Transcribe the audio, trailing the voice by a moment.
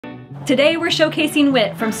Today we're showcasing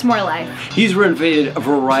Whit from S'more Life. He's renovated a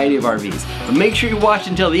variety of RVs, but make sure you watch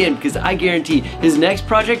until the end because I guarantee his next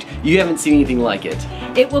project, you haven't seen anything like it.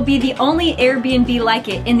 It will be the only Airbnb like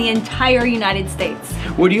it in the entire United States.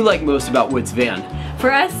 What do you like most about Whit's van?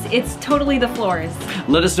 For us, it's totally the floors.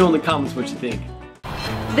 Let us know in the comments what you think.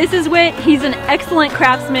 This is Whit. He's an excellent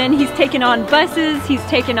craftsman. He's taken on buses, he's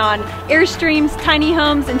taken on Airstreams, tiny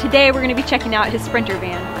homes, and today we're going to be checking out his Sprinter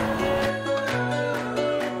van.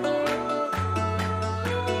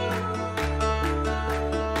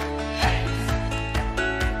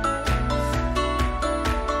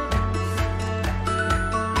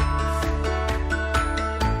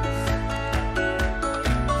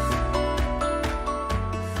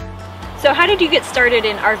 So how did you get started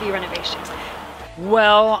in RV renovation?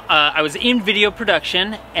 Well, I was in video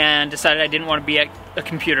production and decided I didn't want to be at a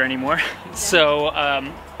computer anymore. So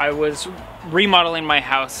I was remodeling my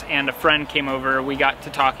house and a friend came over, we got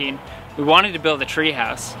to talking. We wanted to build a tree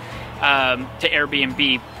house to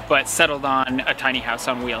Airbnb, but settled on a tiny house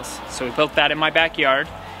on wheels. So we built that in my backyard.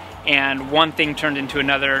 And one thing turned into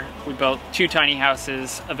another. We built 2 tiny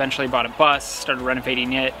houses, eventually bought a bus, started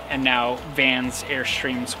renovating it, and now vans,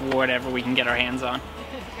 Airstreams, whatever we can get our hands on.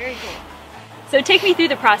 Very cool. So take me through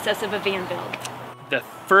the process of a van build. The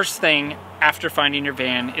first thing after finding your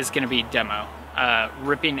van is going to be demo.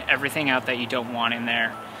 Ripping everything out that you don't want in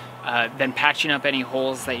there, then patching up any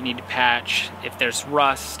holes that you need to patch. If there's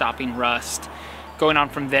rust, stopping rust. Going on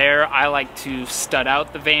from there, I like to stud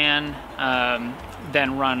out the van,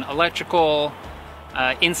 then run electrical,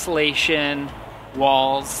 insulation,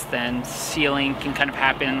 walls, then ceiling can kind of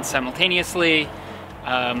happen simultaneously.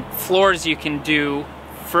 Floors you can do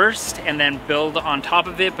first and then build on top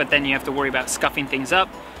of it, but then you have to worry about scuffing things up,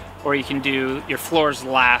 or you can do your floors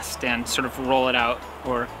last and sort of roll it out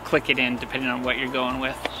or click it in depending on what you're going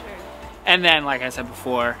with. Sure. And then, like I said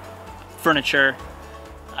before, furniture,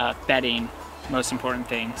 bedding, most important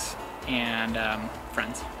things, and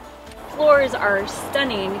friends. Floors are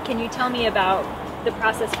stunning. Can you tell me about the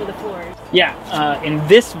process for the floors? Yeah, in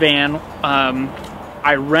this van,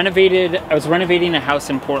 I was renovating a house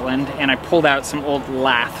in Portland and I pulled out some old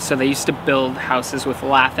lath. So they used to build houses with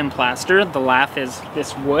lath and plaster. The lath is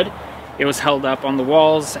this wood. It was held up on the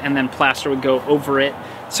walls and then plaster would go over it.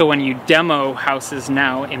 So when you demo houses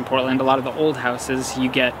now in Portland, a lot of the old houses, you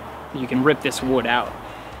can rip this wood out.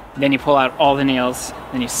 Then you pull out all the nails,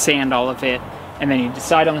 then you sand all of it, and then you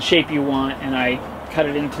decide on the shape you want, and I cut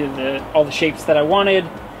it into all the shapes that I wanted,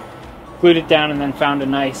 glued it down, and then found a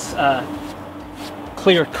nice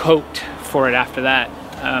clear coat for it after that.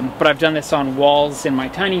 But I've done this on walls in my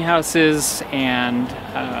tiny houses and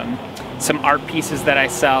some art pieces that I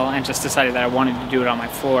sell, and just decided that I wanted to do it on my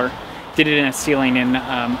floor. Did it in a ceiling in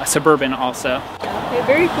a Suburban also. Okay,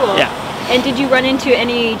 very cool. Yeah. And did you run into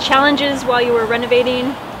any challenges while you were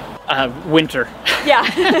renovating? Winter. Yeah.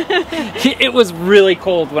 It was really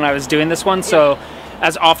cold when I was doing this one, so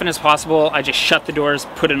as often as possible I just shut the doors,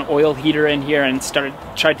 put an oil heater in here, and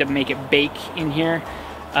tried to make it bake in here.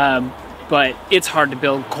 But it's hard to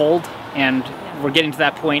build cold, and we're getting to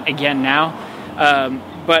that point again now.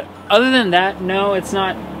 But other than that, no, it's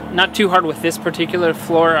not too hard with this particular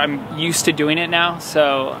floor. I'm used to doing it now,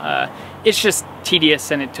 so it's just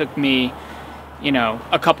tedious, and it took me, you know,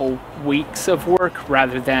 a couple weeks of work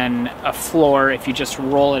rather than a floor. If you just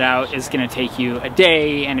roll it out, is going to take you a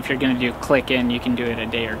day, and if you're going to do click in, you can do it a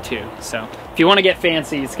day or 2. So if you want to get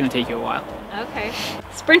fancy, it's going to take you a while. Okay.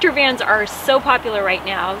 Sprinter vans are so popular right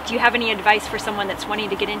now. Do you have any advice for someone that's wanting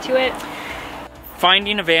to get into it?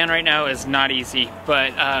 Finding a van right now is not easy,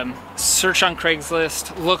 but search on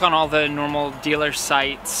Craigslist, look on all the normal dealer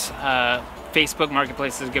sites. Facebook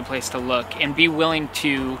Marketplace is a good place to look, and be willing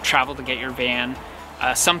to travel to get your van.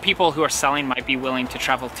 Some people who are selling might be willing to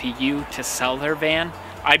travel to you to sell their van.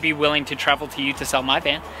 I'd be willing to travel to you to sell my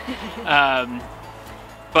van.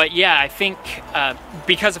 But yeah, I think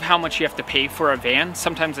because of how much you have to pay for a van,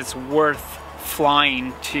 sometimes it's worth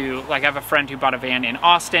flying to, like I have a friend who bought a van in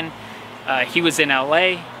Austin. He was in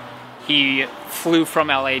LA. He flew from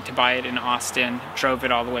LA to buy it in Austin, drove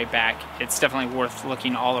it all the way back. It's definitely worth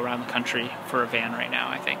looking all around the country for a van right now,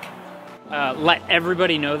 I think. Let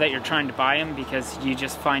everybody know that you're trying to buy them, because you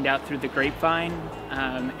just find out through the grapevine,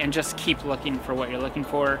 and just keep looking for what you're looking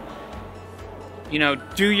for. You know,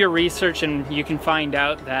 do your research, and you can find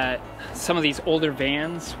out that some of these older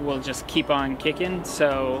vans will just keep on kicking,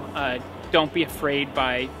 so don't be afraid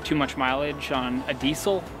by too much mileage on a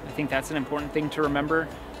diesel. I think that's an important thing to remember,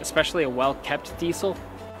 especially a well-kept diesel.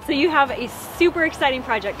 So you have a super exciting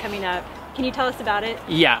project coming up. Can you tell us about it?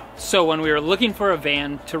 Yeah, so when we were looking for a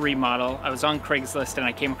van to remodel, I was on Craigslist and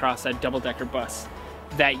I came across a double-decker bus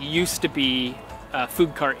that used to be a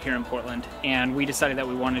food cart here in Portland, and we decided that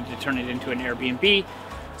we wanted to turn it into an Airbnb.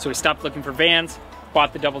 So we stopped looking for vans,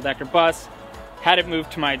 bought the double-decker bus, had it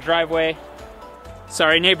moved to my driveway.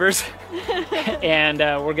 Sorry, neighbors. And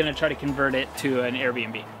we're gonna try to convert it to an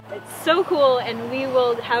Airbnb. It's so cool, and we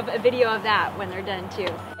will have a video of that when they're done too.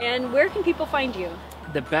 And where can people find you?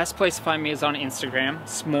 The best place to find me is on Instagram,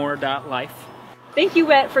 s'more.life. Thank you,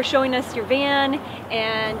 Whit, for showing us your van,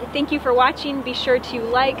 and thank you for watching. Be sure to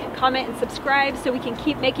like, comment, and subscribe so we can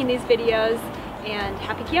keep making these videos, and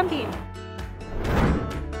happy camping!